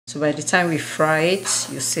So by the time we fry it,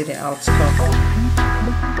 you see the outcome.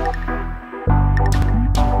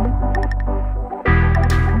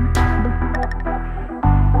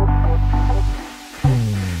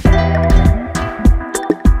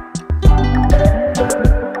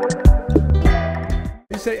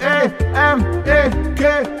 Say A-M-A-K-A.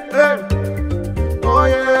 Oh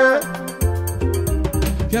yeah.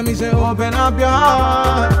 Can me say open up your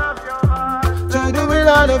heart to the will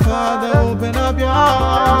of the Father. Open up your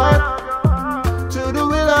heart to the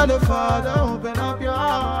will of the Father. Open up your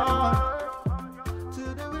heart to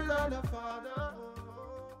the will of the Father.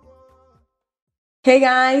 Hey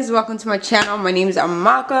guys, welcome to my channel. My name is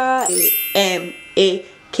Amaka.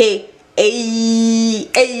 A-M-A-K-A.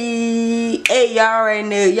 Y'all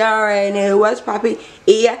already know what's popping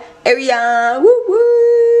in your area. Woo woo.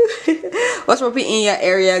 What's popping in your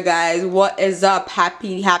area, guys? What is up?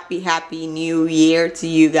 Happy new year to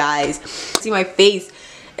you guys. See my face?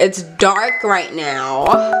 It's dark right now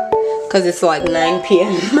because it's like 9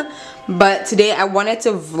 p.m. But today I wanted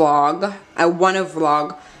to vlog. I want to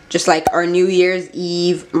vlog just like our New Year's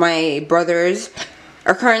Eve. My brothers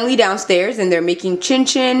are currently downstairs and they're making chin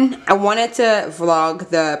chin. I wanted to vlog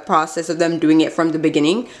the process of them doing it from the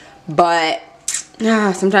beginning, but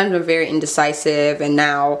sometimes I'm very indecisive, and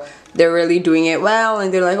now they're really doing it well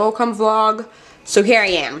and they're like, oh, come vlog. So here I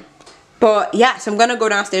am. But yeah, so I'm gonna go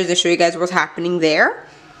downstairs and show you guys what's happening there.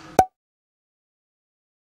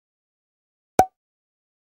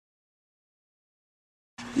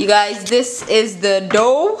 You guys, this is the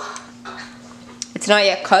dough. It's not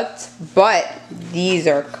yet cut, but these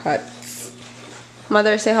are cut.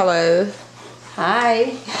 Mother, say hello.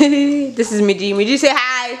 Hi. This is Miji. Miji, say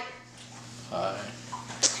hi. Hi.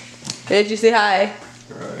 Did you say hi?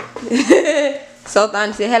 Right.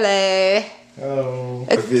 Sultan, say hello. Oh.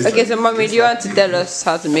 Okay, so mommy, do you want to tell us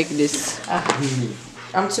how to make this?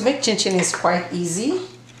 To make chin chin is quite easy.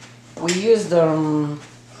 We use the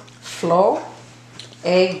flour,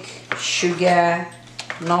 egg, sugar,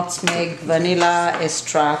 nutmeg, vanilla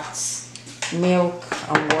extract, milk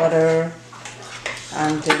and water,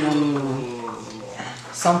 and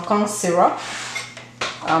some corn syrup.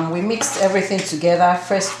 We mixed everything together.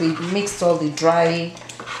 First we mixed all the dry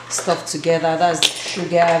stuff together. That's the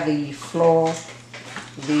sugar, the flour,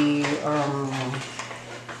 the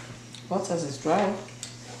what else is dry?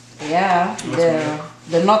 Yeah,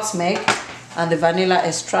 the nutmeg and the vanilla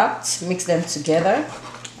extract. Mix them together,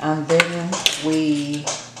 and then we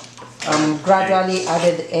gradually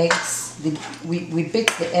added the eggs. We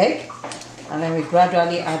beat the egg, and then we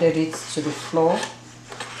gradually added it to the flour,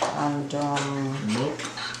 and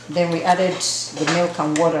then we added the milk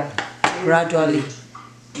and water gradually,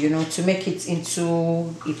 you know, to make it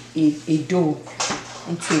into a dough,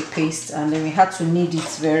 into a paste. And then we had to knead it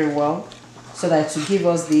very well so that to give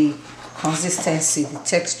us the consistency, the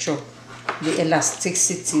texture, the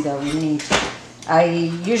elasticity that we need. I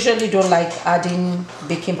usually don't like adding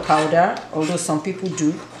baking powder, although some people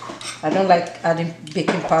do. I don't like adding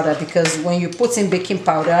baking powder because when you put in baking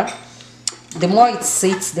powder, the more it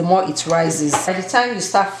sits, the more it rises. By the time you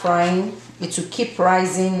start frying, it will keep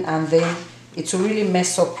rising, and then it will really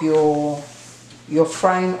mess up your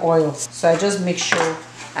frying oil. So I just make sure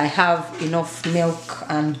I have enough milk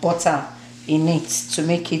and butter in it to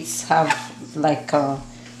make it have like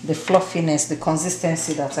the fluffiness, the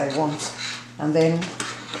consistency that I want. And then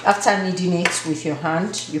after kneading it with your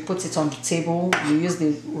hand, you put it on the table. You use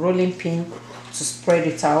the rolling pin to spread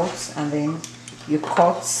it out, and then you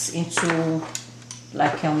cut into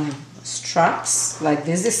like straps like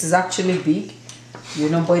this. This is actually big, you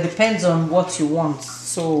know, but it depends on what you want.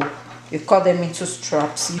 So you cut them into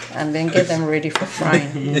straps and then get them ready for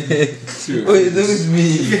frying. Wait, that is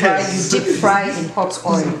me. You deep fry in hot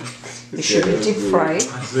oil. It should be deep fried.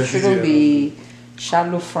 It shouldn't be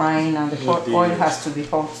shallow frying, and the hot oil has to be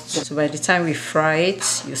hot. So by the time we fry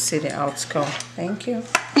it, you see the outcome. Thank you.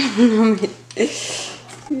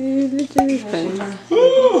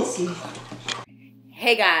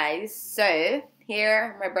 Hey guys, so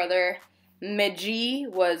here my brother Meji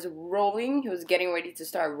was rolling. He was getting ready to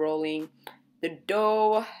start rolling the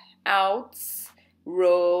dough out.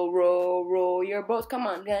 Roll your boats, come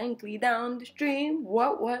on, gently down the stream.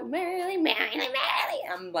 What, merrily.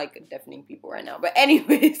 I'm like deafening people right now, but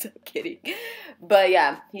anyways, I'm kidding. But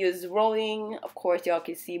yeah, he was rolling. Of course, y'all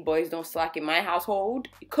can see boys don't slack in my household.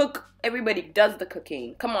 Cook, everybody does the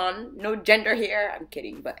cooking. Come on, no gender here. I'm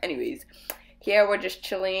kidding, but anyways, here we're just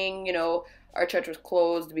chilling. You know, our church was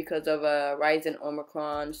closed because of a rise in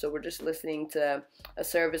Omicron, so we're just listening to a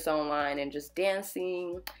service online and just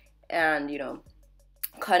dancing and, you know,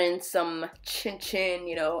 cutting some chin chin.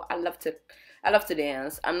 You know, I love to I love to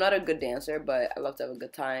dance. I'm not a good dancer, but I love to have a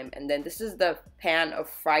good time. And then this is the pan of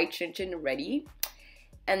fried chin chin ready.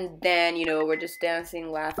 And then, you know, we're just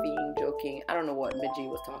dancing, laughing, joking. I don't know what Midgie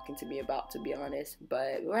was talking to me about, to be honest.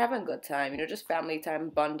 But we're having a good time, you know, just family time,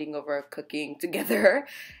 bonding over cooking together.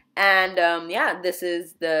 And yeah, this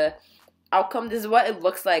is the outcome. This is what it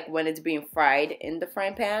looks like when it's being fried in the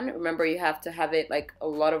frying pan. Remember, you have to have it like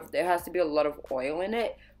there has to be a lot of oil in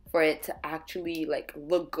it for it to actually like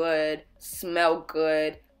look good, smell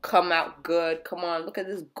good, come out good. Come on, look at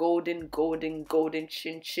this golden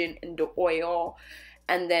chin chin in the oil.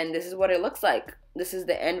 And then this is what it looks like. This is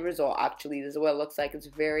the end result, actually. This is what it looks like. It's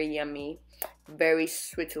very yummy, very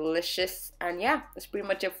sweet, delicious. And yeah, that's pretty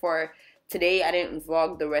much it for today. I didn't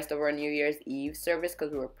vlog the rest of our New Year's Eve service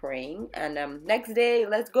because we were praying. And next day,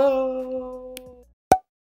 let's go.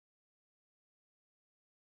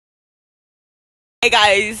 Hey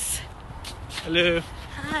guys. Hello.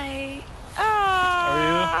 Hi. How are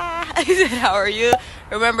you? I said, how are you?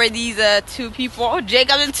 Remember these two people,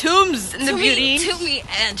 Jacob and Toombs in the beauty. Toomey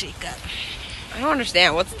and Jacob. I don't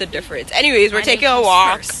understand. What's the difference? Anyways, we're taking a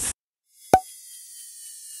walk. First.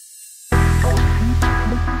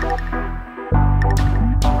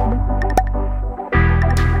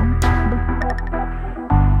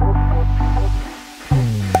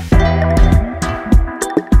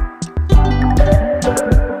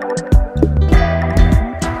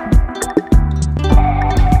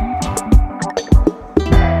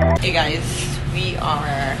 Hey guys,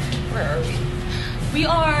 where are we? We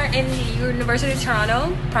are in the University of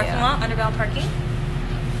Toronto parking lot, underground parking.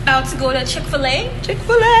 About to go to Chick-fil-A.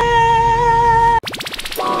 Chick-fil-A!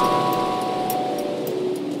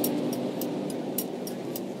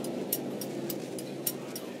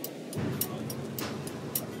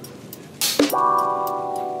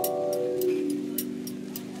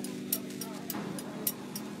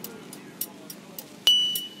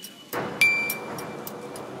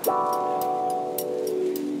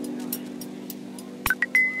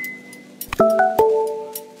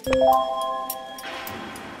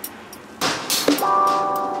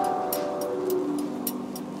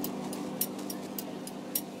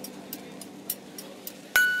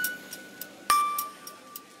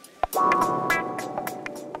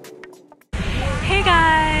 Hey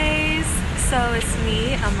guys! So it's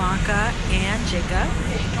me, Amaka, and Jacob.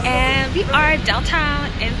 And we are downtown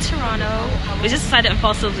in Toronto. We just decided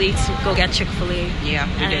impulsively to go get Chick-fil-A. Yeah,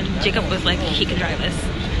 we And did. Jacob was like, he can drive us.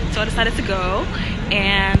 So I decided to go.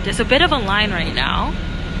 And there's a bit of a line right now.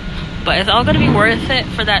 But it's all gonna be worth it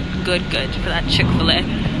for that good, for that Chick-fil-A.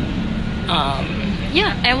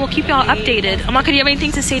 Yeah, and we'll keep y'all updated. Amaka, do you have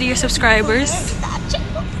anything to say to your subscribers?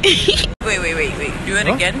 Wait. Do it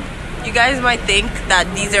again. You guys might think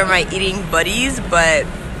that these are my eating buddies, but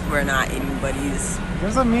we're not eating buddies. What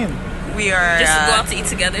does that mean? We are Just go out to eat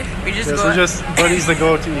together. We just Yes, go. we're just buddies that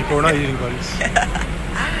go out to eat, but we're not eating buddies.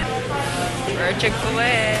 We're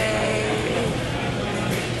Chick-fil-A.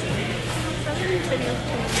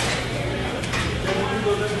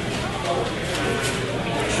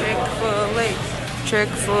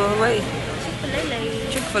 Chick-fil-A.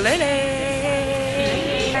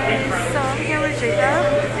 So I'm here with Jacob,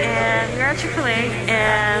 and we're at Chick-fil-A,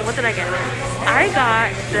 and what did I get? I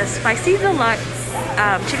got the spicy deluxe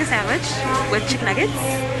chicken sandwich with chicken nuggets.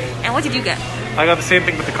 And what did you get? I got the same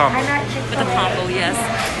thing with the combo. With the combo, yes.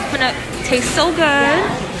 Gonna taste so good.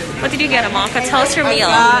 What did you get, Amaka? Tell us your meal.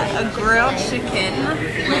 I got a grilled chicken.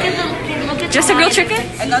 Just a grilled chicken?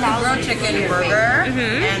 I got the grilled chicken burger,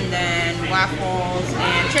 and then waffles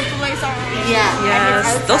and Chick-fil-A sauce. Yeah.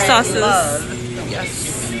 Yes, those sauces. Yes.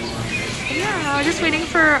 Yeah, we're just waiting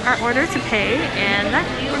for our order to pay, and then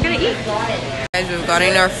we're gonna eat. Guys, we've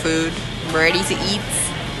gotten our food. We're ready to eat.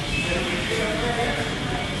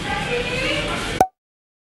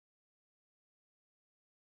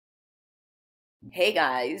 Hey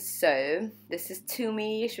guys, so this is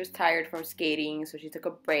Toomey. She was tired from skating, so she took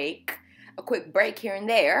a quick break here and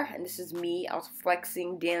there. And this is me. I was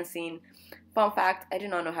flexing, dancing. Fun fact, I did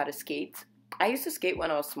not know how to skate. I used to skate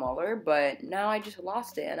when I was smaller, but now I just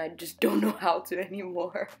lost it and I just don't know how to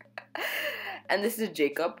anymore. And this is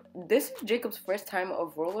Jacob. This is Jacob's first time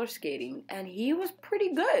of roller skating, and he was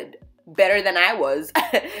pretty good. Better than I was.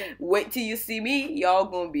 Wait till you see me, y'all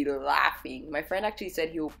gonna be laughing. My friend actually said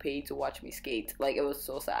he will pay to watch me skate. Like, it was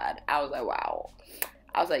so sad. I was like, wow.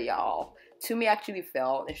 I was like, y'all. Toomey actually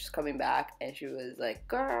fell, and she's coming back, and she was like,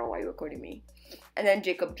 girl, why are you recording me? And then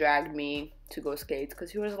Jacob dragged me to go skate because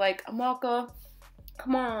he was like, Amaka,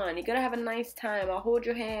 Come on, you're gonna have a nice time. I'll hold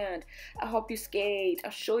your hand. I'll help you skate. I'll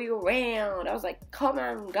show you around. I was like, come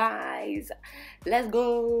on, guys, let's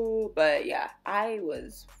go. But yeah,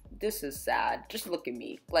 this is sad. Just look at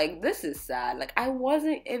me. Like, this is sad. Like, I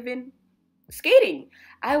wasn't even skating.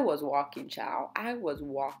 I was walking, child. I was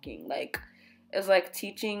walking. Like, it's like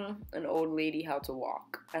teaching an old lady how to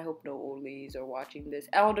walk. I hope no old ladies are watching this.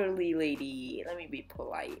 Elderly lady. Let me be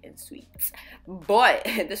polite and sweet. But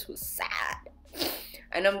this was sad.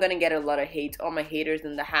 I know I'm gonna get a lot of hate. All my haters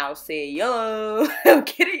in the house say, yo, I'm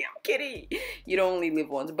kidding. You don't only live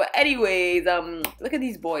once. But anyways, look at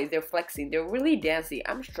these boys. They're flexing. They're really dancing.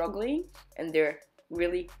 I'm struggling, and they're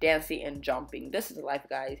really dancing and jumping. This is life,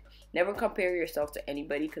 guys. Never compare yourself to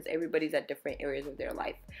anybody, because everybody's at different areas of their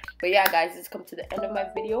life. But yeah, guys, this come to the end of my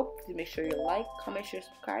video. Please make sure you like, comment, share,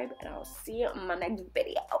 subscribe, and I'll see you in my next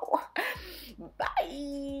video. Bye.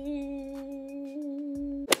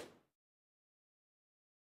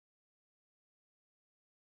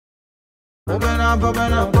 Open up,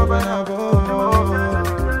 open up, open up, oh.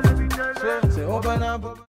 Say open up, open up.